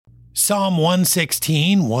Psalm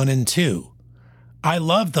 116, 1 and 2. I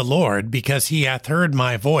love the Lord because he hath heard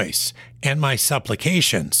my voice and my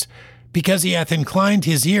supplications, because he hath inclined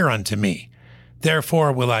his ear unto me.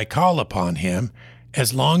 Therefore will I call upon him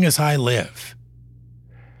as long as I live.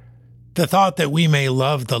 The thought that we may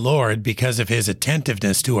love the Lord because of his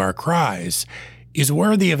attentiveness to our cries is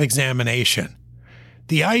worthy of examination.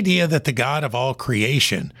 The idea that the God of all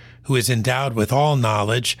creation, who is endowed with all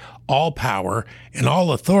knowledge, all power, and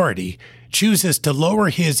all authority, chooses to lower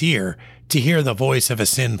his ear to hear the voice of a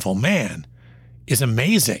sinful man is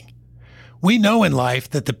amazing. We know in life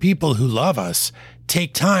that the people who love us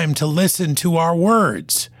take time to listen to our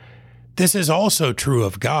words. This is also true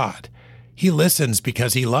of God. He listens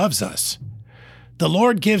because he loves us. The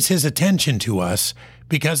Lord gives his attention to us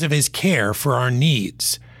because of his care for our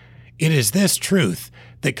needs. It is this truth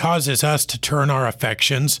that causes us to turn our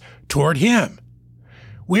affections toward him.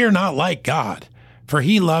 We are not like God, for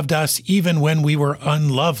he loved us even when we were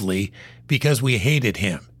unlovely because we hated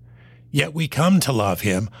him. Yet we come to love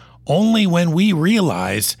him only when we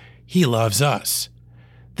realize he loves us.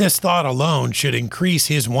 This thought alone should increase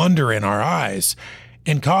his wonder in our eyes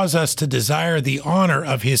and cause us to desire the honor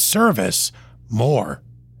of his service more.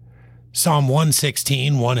 Psalm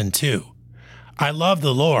 116, 1 and 2. I love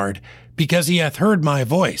the Lord because he hath heard my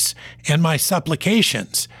voice and my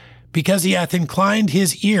supplications, because he hath inclined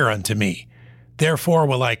his ear unto me. Therefore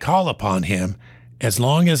will I call upon him as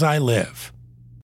long as I live.